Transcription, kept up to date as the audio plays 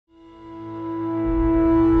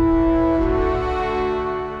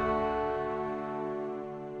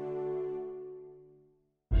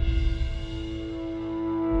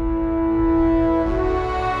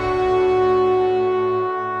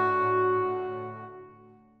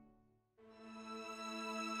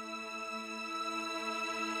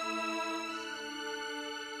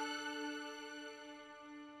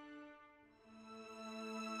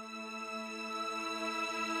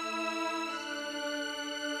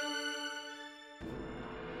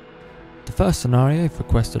The first scenario for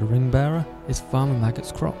Quest of the Ringbearer is Farmer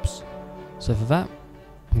Maggots crops. So for that,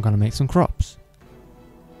 I'm going to make some crops.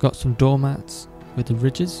 Got some doormats with the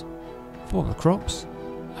ridges for the crops.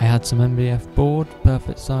 I had some MDF board,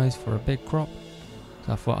 perfect size for a big crop,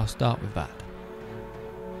 so I thought I'll start with that.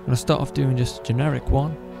 I'm going to start off doing just a generic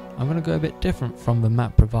one. I'm going to go a bit different from the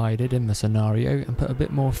map provided in the scenario and put a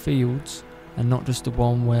bit more fields and not just the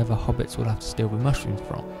one where the Hobbits will have to steal the mushrooms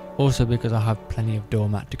from. Also because I have plenty of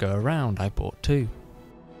doormat to go around, I bought two.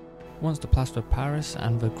 Once the plaster of Paris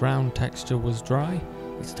and the ground texture was dry,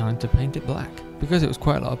 it's time to paint it black. Because it was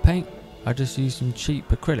quite a lot of paint, I just used some cheap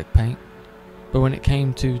acrylic paint, but when it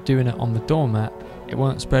came to doing it on the doormat, it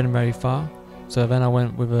weren't spreading very far, so then I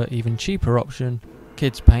went with an even cheaper option,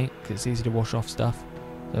 kids paint, because it's easy to wash off stuff,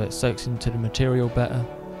 so it soaks into the material better,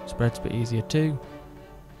 spreads a bit easier too.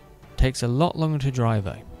 Takes a lot longer to dry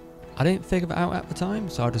though. I didn't figure that out at the time,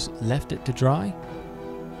 so I just left it to dry.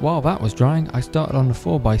 While that was drying, I started on the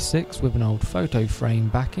 4x6 with an old photo frame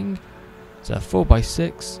backing, so a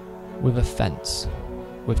 4x6 with a fence,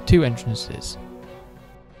 with two entrances.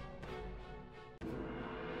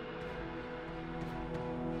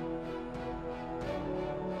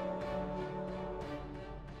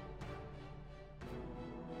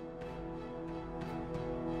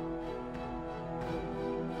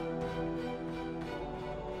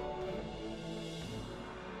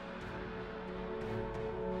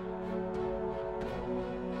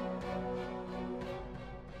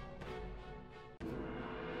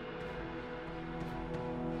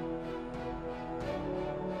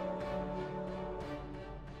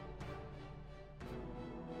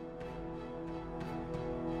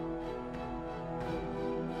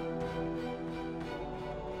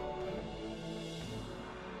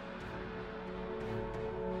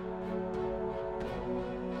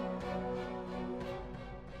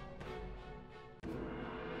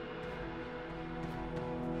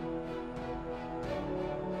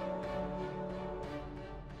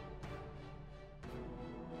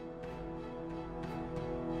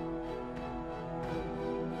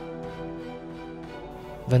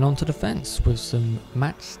 Then onto the fence with some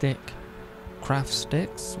matchstick craft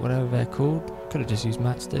sticks, whatever they're called. Could have just used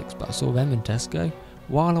matchsticks, but I saw them in Tesco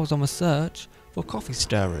while I was on the search for coffee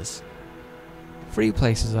stirrers. 3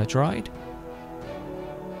 places I tried.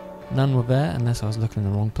 None were there unless I was looking in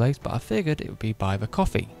the wrong place, but I figured it would be by the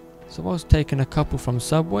coffee. So I was taking a couple from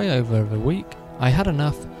Subway over the week. I had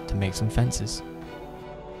enough to make some fences.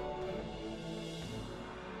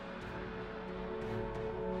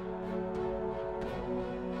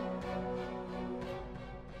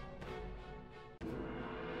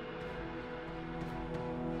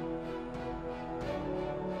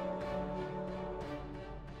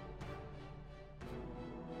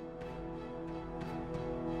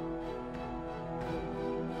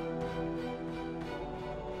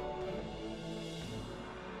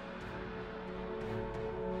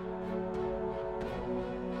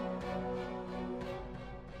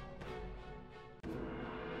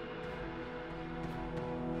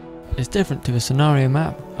 It's different to the scenario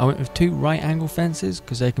map. I went with 2 right angle fences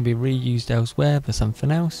because they can be reused elsewhere for something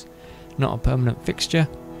else, not a permanent fixture,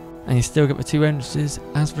 and you still get the 2 entrances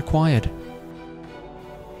as required.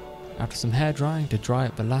 After some hair drying to dry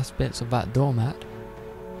up the last bits of that doormat,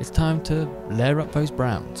 it's time to layer up those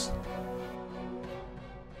browns.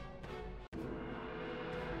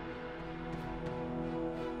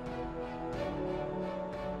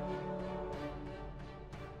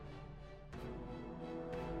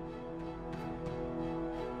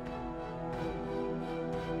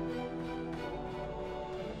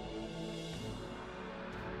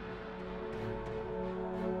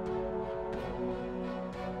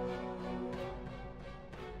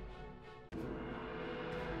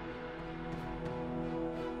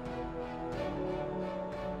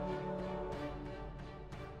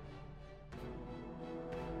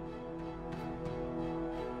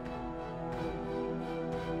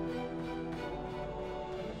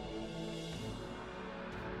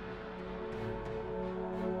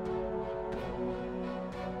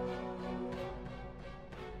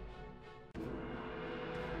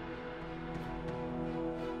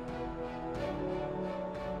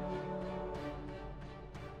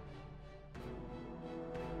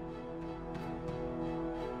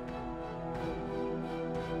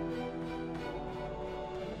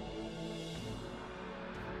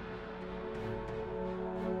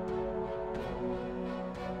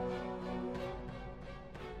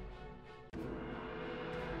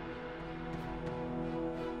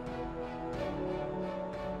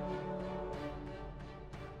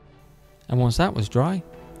 And once that was dry,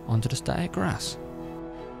 onto the static grass.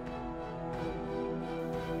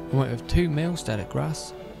 I went with 2 mil static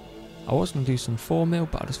grass. I was going to do some 4 mil,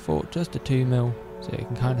 but I just thought just a 2 mil so you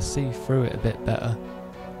can kind of see through it a bit better.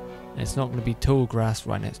 And it's not going to be tall grass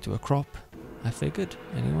right next to a crop, I figured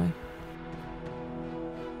anyway.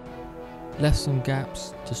 Left some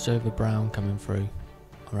gaps to show the brown coming through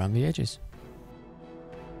around the edges.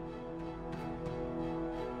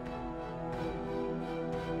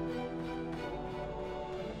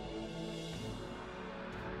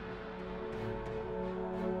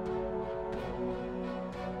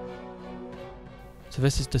 So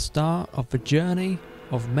this is the start of the journey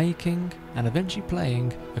of making and eventually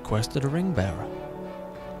playing A Quest of the Ringbearer.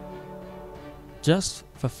 Just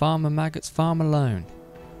for Farmer Maggots farm alone,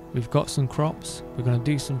 we've got some crops, we're going to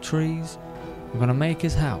do some trees, we're going to make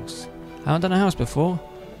his house. I haven't done a house before,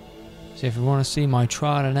 so if you want to see my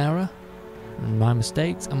trial and error, and my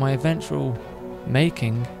mistakes, and my eventual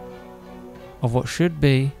making of what should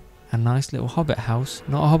be a nice little hobbit house,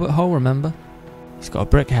 not a hobbit hole, remember? He's got a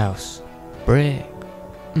brick house. Brick.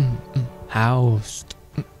 House.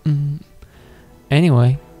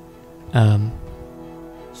 Anyway,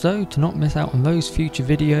 so to not miss out on those future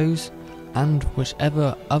videos and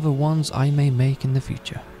whichever other ones I may make in the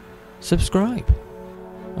future, subscribe.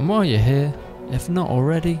 And while you're here, if not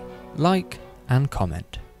already, like and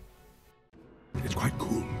comment. It's quite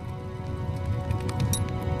cool.